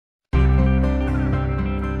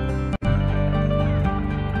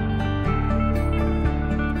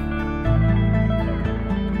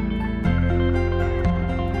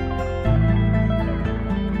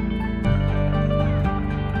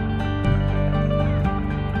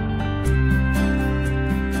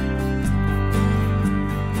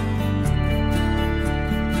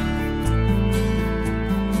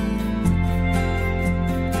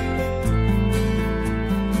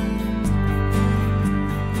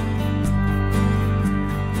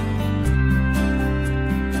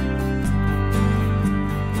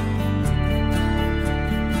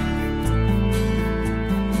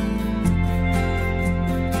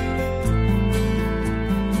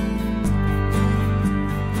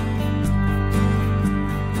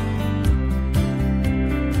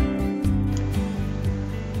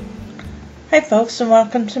Hi folks, and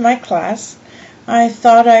welcome to my class. I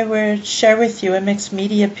thought I would share with you a mixed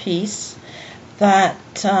media piece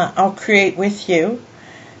that I'll create with you.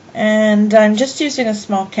 And I'm just using a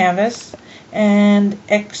small canvas, and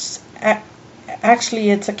actually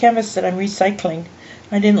it's a canvas that I'm recycling.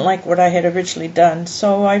 I didn't like what I had originally done,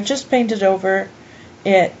 so I've just painted over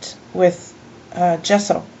it with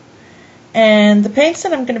gesso. And the paints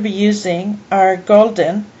that I'm going to be using are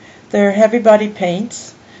golden. They're heavy body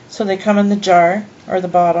paints, so they come in the jar or the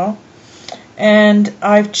bottle. And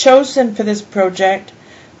I've chosen for this project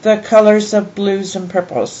the colors of blues and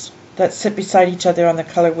purples that sit beside each other on the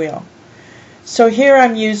color wheel. So here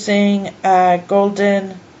I'm using a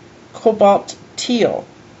golden cobalt teal.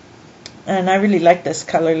 And I really like this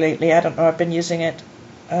color lately. I don't know, I've been using it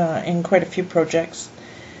in quite a few projects.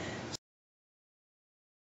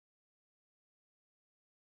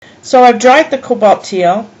 So I've dried the cobalt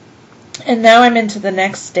teal, and now I'm into the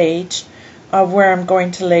next stage of where I'm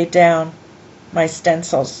going to lay down my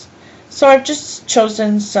stencils. So I've just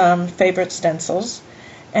chosen some favorite stencils,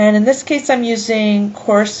 and in this case I'm using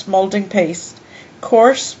coarse molding paste.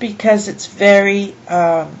 Coarse because it's very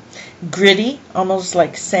gritty, almost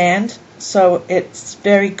like sand, so it's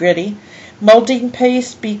very gritty. Molding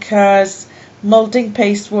paste because molding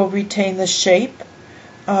paste will retain the shape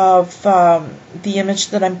of the image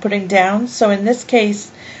that I'm putting down. So in this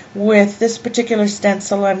case, with this particular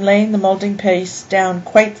stencil, I'm laying the molding paste down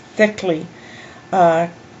quite thickly.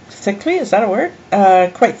 Thickly, is that a word?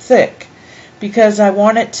 Quite thick, because I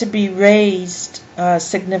want it to be raised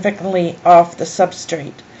significantly off the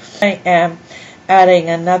substrate. I am adding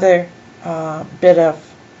another bit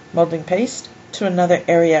of molding paste to another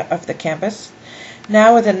area of the canvas.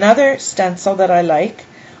 Now with another stencil that I like,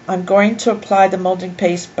 I'm going to apply the molding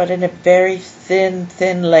paste, but in a very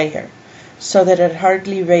thin layer, so that it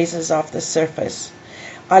hardly raises off the surface.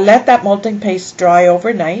 I let that molding paste dry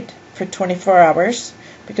overnight for 24 hours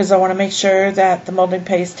because I want to make sure that the molding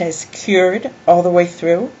paste has cured all the way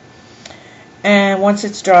through. And once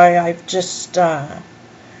it's dry, I've just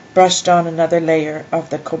brushed on another layer of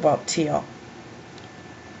the cobalt teal.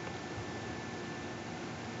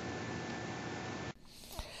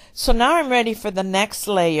 So now I'm ready for the next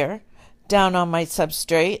layer down on my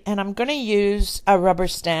substrate, and I'm going to use a rubber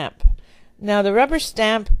stamp. Now the rubber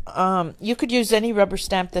stamp, you could use any rubber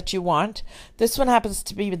stamp that you want. This one happens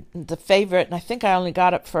to be the favorite, and I think I only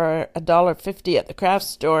got it for $1.50 at the craft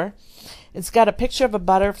store. It's got a picture of a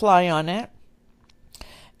butterfly on it,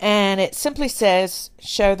 and it simply says,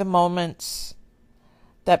 "Share the moments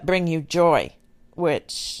that bring you joy,"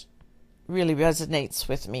 which really resonates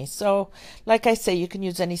with me. So like I say, you can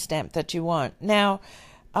use any stamp that you want. Now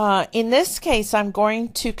in this case, I'm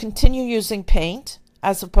going to continue using paint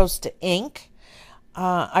as opposed to ink.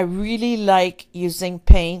 I really like using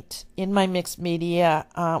paint in my mixed media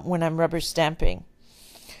when I'm rubber stamping.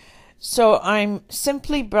 So I'm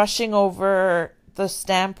simply brushing over the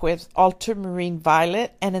stamp with ultramarine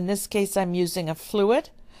violet, and in this case I'm using a fluid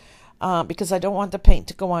because I don't want the paint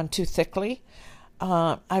to go on too thickly.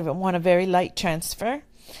 I want a very light transfer.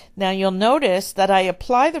 Now you'll notice that I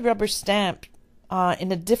apply the rubber stamp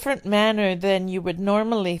in a different manner than you would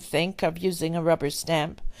normally think of using a rubber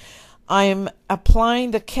stamp. I'm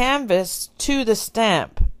applying the canvas to the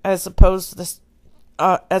stamp as opposed to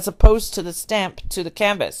the stamp to the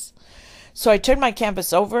canvas. So I turn my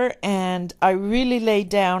canvas over and I really lay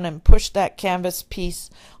down and push that canvas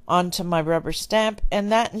piece onto my rubber stamp,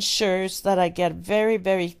 and that ensures that I get a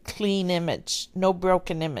very clean image, no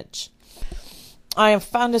broken image. I have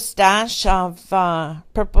found a stash of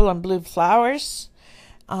purple and blue flowers,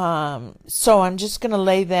 so I'm just going to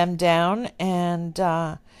lay them down. And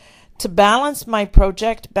to balance my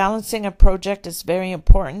project, balancing a project is very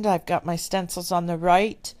important. I've got my stencils on the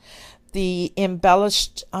right, the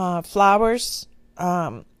embellished flowers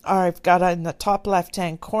I've got in the top left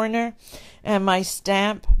hand corner, and my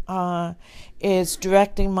stamp is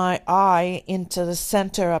directing my eye into the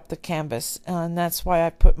center of the canvas, and that's why I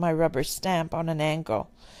put my rubber stamp on an angle.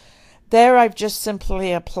 There I've just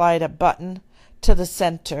simply applied a button to the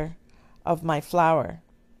center of my flower.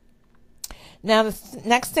 Now the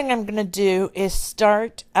next thing I'm going to do is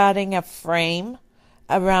start adding a frame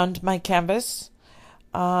around my canvas.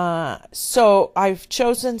 So I've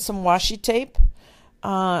chosen some washi tape.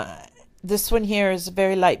 This one here is a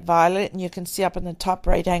very light violet, and you can see up in the top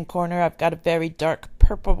right hand corner I've got a very dark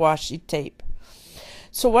purple washi tape.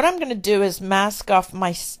 So what I'm going to do is mask off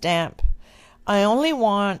my stamp. I only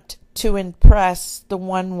want to impress the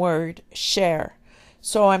one word, share.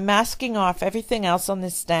 So I'm masking off everything else on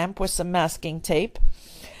this stamp with some masking tape.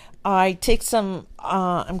 I'm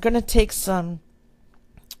going to take some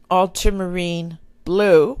ultramarine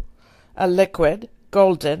blue, a liquid,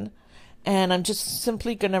 golden, and I'm just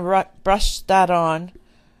simply going to brush that on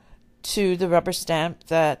to the rubber stamp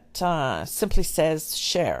that simply says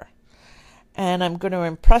share. And I'm going to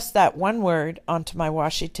impress that one word onto my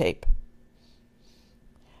washi tape.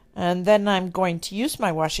 And then I'm going to use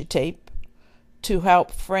my washi tape to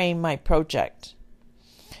help frame my project.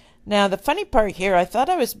 Now the funny part here, I thought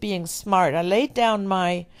I was being smart. I laid down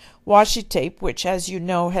my washi tape, which as you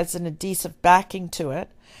know has an adhesive backing to it.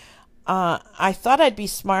 I thought I'd be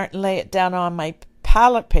smart and lay it down on my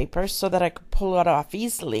palette paper so that I could pull it off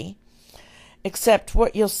easily. Except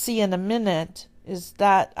what you'll see in a minute is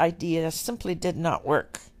that idea simply did not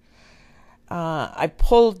work. I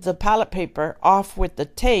pulled the palette paper off with the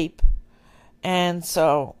tape, and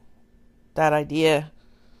so that idea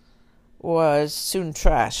was soon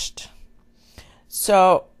trashed.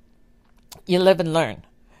 So you live and learn.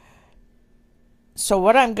 So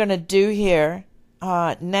what I'm going to do here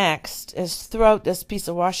next is throw out this piece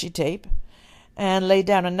of washi tape and lay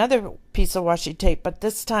down another piece of washi tape, but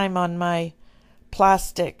this time on my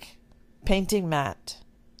plastic painting mat.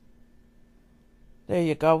 There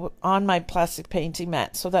you go, on my plastic painting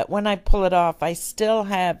mat, so that when I pull it off, I still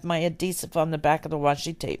have my adhesive on the back of the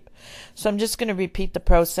washi tape. So I'm just going to repeat the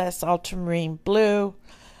process: ultramarine blue,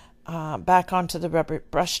 back onto the rubber,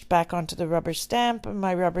 brushed back onto the rubber stamp, and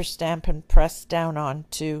my rubber stamp, and pressed down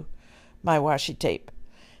onto my washi tape.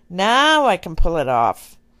 Now I can pull it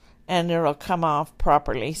off, and it'll come off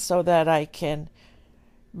properly, so that I can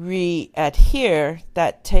re-adhere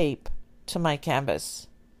that tape to my canvas.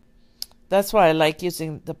 That's why I like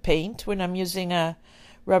using the paint when I'm using a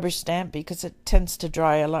rubber stamp, because it tends to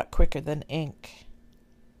dry a lot quicker than ink.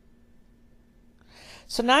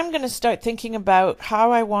 So now I'm going to start thinking about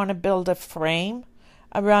how I want to build a frame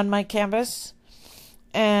around my canvas,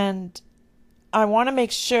 and I want to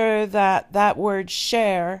make sure that that word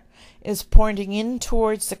share is pointing in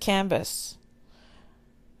towards the canvas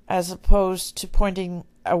as opposed to pointing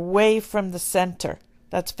away from the center.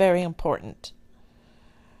 That's very important.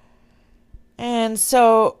 And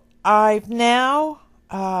so I've now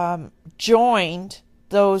joined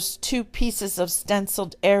those two pieces of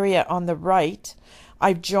stenciled area on the right.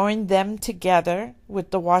 I've joined them together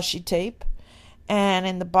with the washi tape, and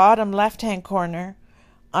in the bottom left hand corner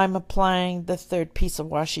I'm applying the third piece of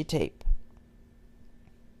washi tape.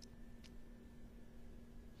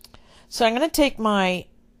 So I'm going to take my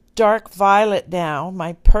dark violet now,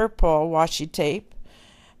 my purple washi tape,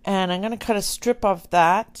 and I'm going to cut a strip of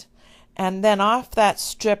that. And then off that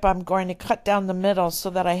strip, I'm going to cut down the middle so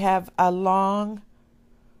that I have a long,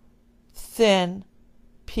 thin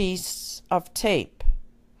piece of tape.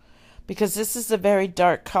 Because this is a very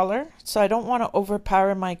dark color, so I don't want to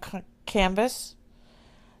overpower my canvas.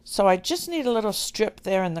 So I just need a little strip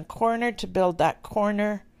there in the corner to build that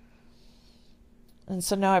corner. And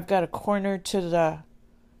so now I've got a corner to the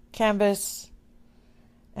canvas.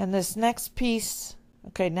 And this next piece...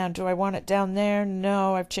 Okay, now do I want it down there?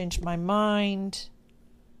 No, I've changed my mind.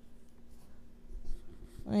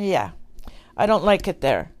 Yeah, I don't like it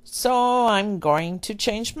there. So I'm going to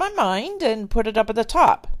change my mind and put it up at the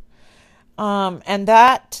top. And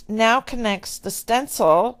that now connects the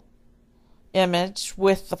stencil image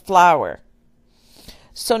with the flower.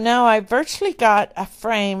 So now I virtually got a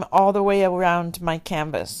frame all the way around my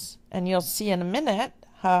canvas. And you'll see in a minute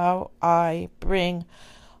how I bring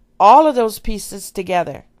all of those pieces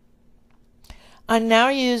together. I'm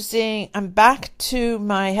back to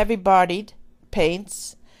my heavy-bodied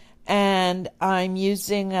paints, and I'm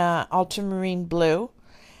using ultramarine blue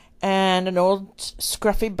and an old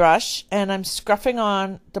scruffy brush, and I'm scruffing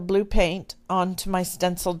on the blue paint onto my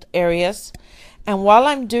stenciled areas. And while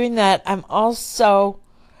I'm doing that, I'm also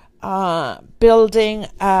building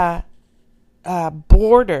a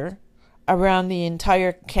border around the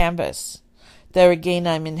entire canvas. There again,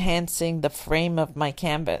 I'm enhancing the frame of my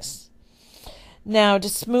canvas. Now, to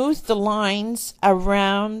smooth the lines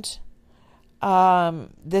around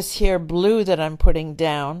this here blue that I'm putting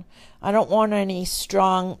down, I don't want any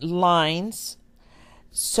strong lines.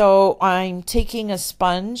 So I'm taking a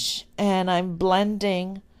sponge and I'm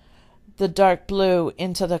blending the dark blue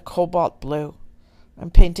into the cobalt blue. I'm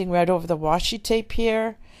painting right over the washi tape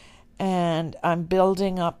here, and I'm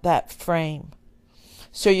building up that frame.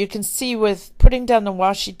 So you can see with putting down the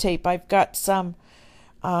washi tape, I've got some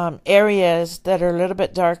areas that are a little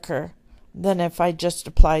bit darker than if I just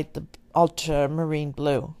applied the ultramarine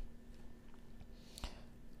blue.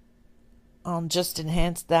 I'll just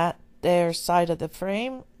enhance that there side of the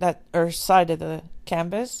frame, side of the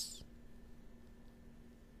canvas.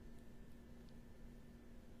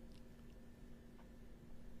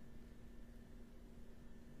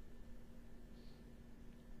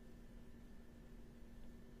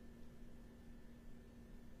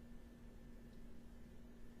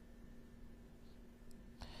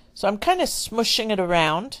 So I'm kind of smushing it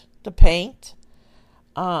around the paint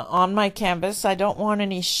on my canvas. I don't want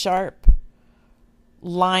any sharp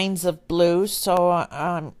lines of blue, so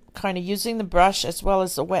I'm kind of using the brush as well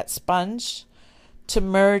as the wet sponge to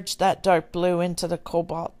merge that dark blue into the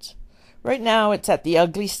cobalt. Right now it's at the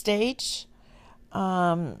ugly stage,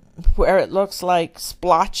 where it looks like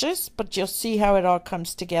splotches, but you'll see how it all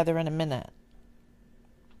comes together in a minute.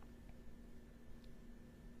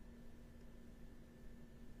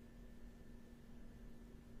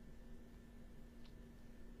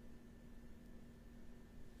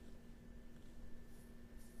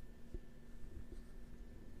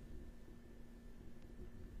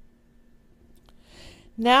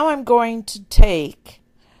 Now I'm going to take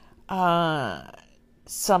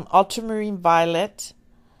some ultramarine violet.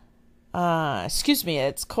 Excuse me,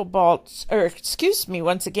 it's cobalt, or excuse me,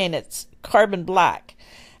 once again, it's carbon black.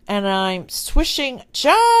 And I'm swishing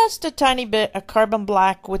just a tiny bit of carbon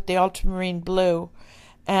black with the ultramarine blue.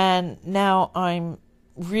 And now I'm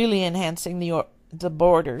really enhancing the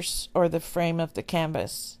borders or the frame of the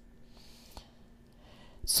canvas.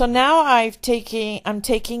 So now I'm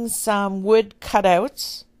taking some wood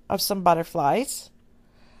cutouts of some butterflies.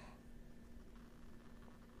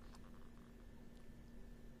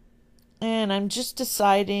 And I'm just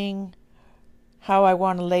deciding how I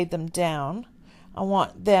want to lay them down. I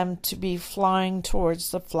want them to be flying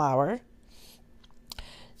towards the flower.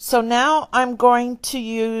 So now I'm going to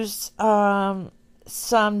use some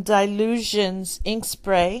Dylusions ink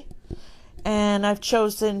spray. And I've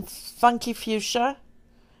chosen Funky Fuchsia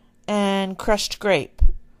and Crushed Grape.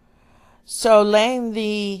 So laying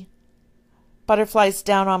the butterflies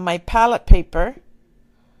down on my palette paper,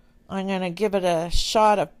 I'm going to give it a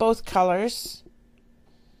shot of both colors.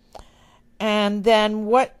 And then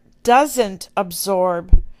what doesn't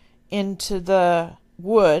absorb into the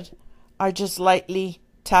wood, I just lightly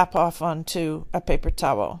tap off onto a paper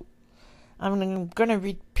towel. I'm going to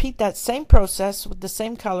repeat that same process with the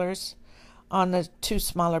same colors on the two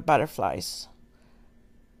smaller butterflies.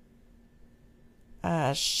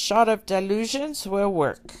 A shot of Dylusions will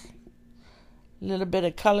work. A little bit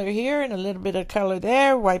of color here and a little bit of color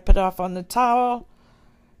there. Wipe it off on the towel,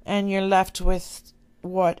 and you're left with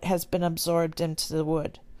what has been absorbed into the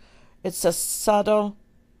wood. It's a subtle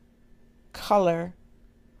color,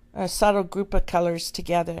 a subtle group of colors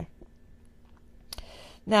together.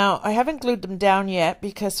 Now, I haven't glued them down yet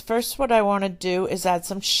because first what I want to do is add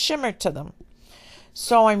some shimmer to them.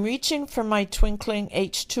 So I'm reaching for my twinkling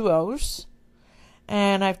H2Os.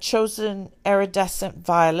 And I've chosen Iridescent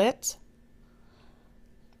Violet.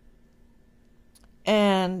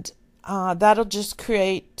 And that'll just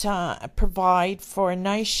provide for a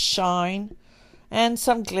nice shine and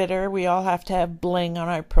some glitter. We all have to have bling on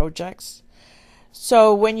our projects.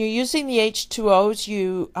 So when you're using the H2Os,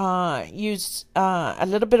 you use a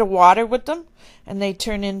little bit of water with them, and they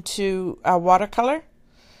turn into a watercolor.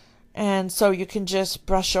 And so you can just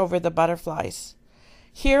brush over the butterflies.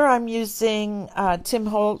 Here I'm using Tim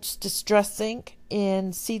Holtz Distress Ink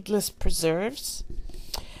in Seedless Preserves,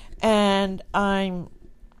 and I'm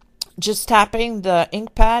just tapping the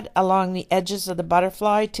ink pad along the edges of the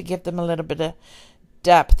butterfly to give them a little bit of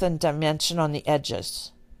depth and dimension on the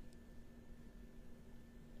edges.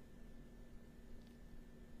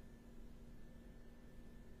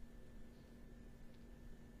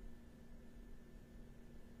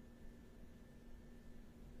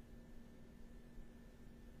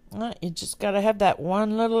 You just got to have that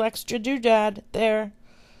one little extra doodad there.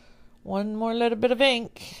 One more little bit of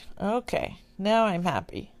ink. Okay, now I'm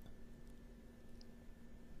happy.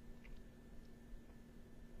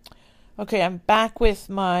 Okay, I'm back with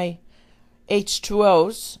my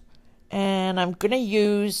H2Os, and I'm going to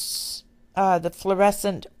use the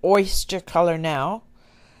fluorescent oyster color now.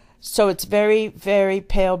 So it's very, very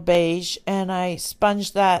pale beige, and I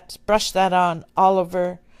brush that on all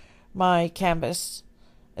over my canvas,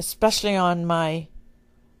 especially on my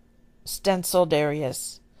stenciled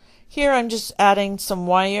areas. Here I'm just adding some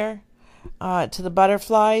wire to the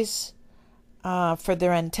butterflies for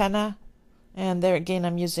their antenna, and there again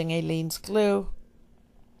I'm using Aleene's glue,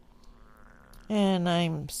 and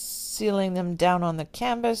I'm sealing them down on the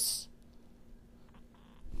canvas.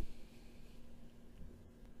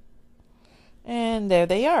 And there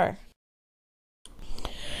they are.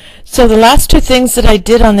 So the last two things that I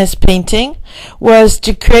did on this painting was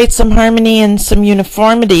to create some harmony and some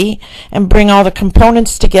uniformity and bring all the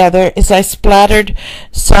components together is I splattered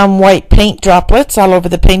some white paint droplets all over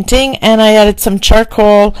the painting, and I added some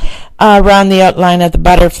charcoal around the outline of the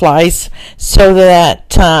butterflies so that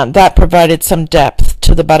that provided some depth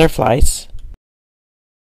to the butterflies.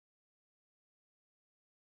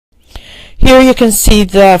 Here you can see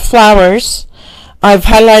the flowers. I've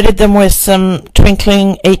highlighted them with some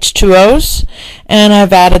twinkling H2Os, and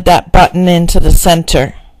I've added that button into the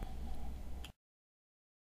center.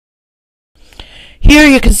 Here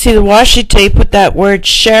you can see the washi tape with that word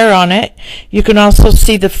share on it. You can also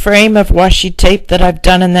see the frame of washi tape that I've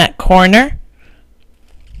done in that corner.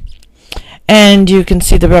 And you can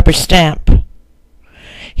see the rubber stamp.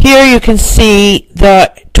 Here you can see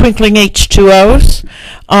the twinkling H2Os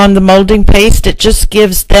on the molding paste. It just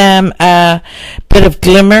gives them a bit of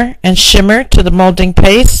glimmer and shimmer to the molding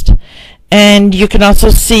paste. And you can also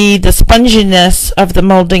see the sponginess of the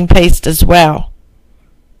molding paste as well.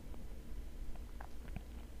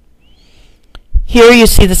 Here you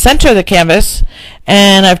see the center of the canvas,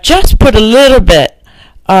 and I've just put a little bit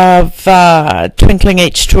of twinkling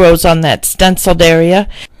H2Os on that stenciled area.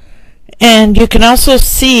 And you can also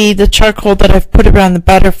see the charcoal that I've put around the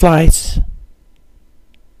butterflies.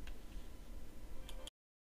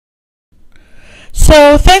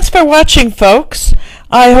 So thanks for watching, folks.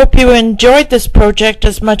 I hope you enjoyed this project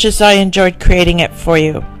as much as I enjoyed creating it for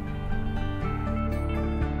you.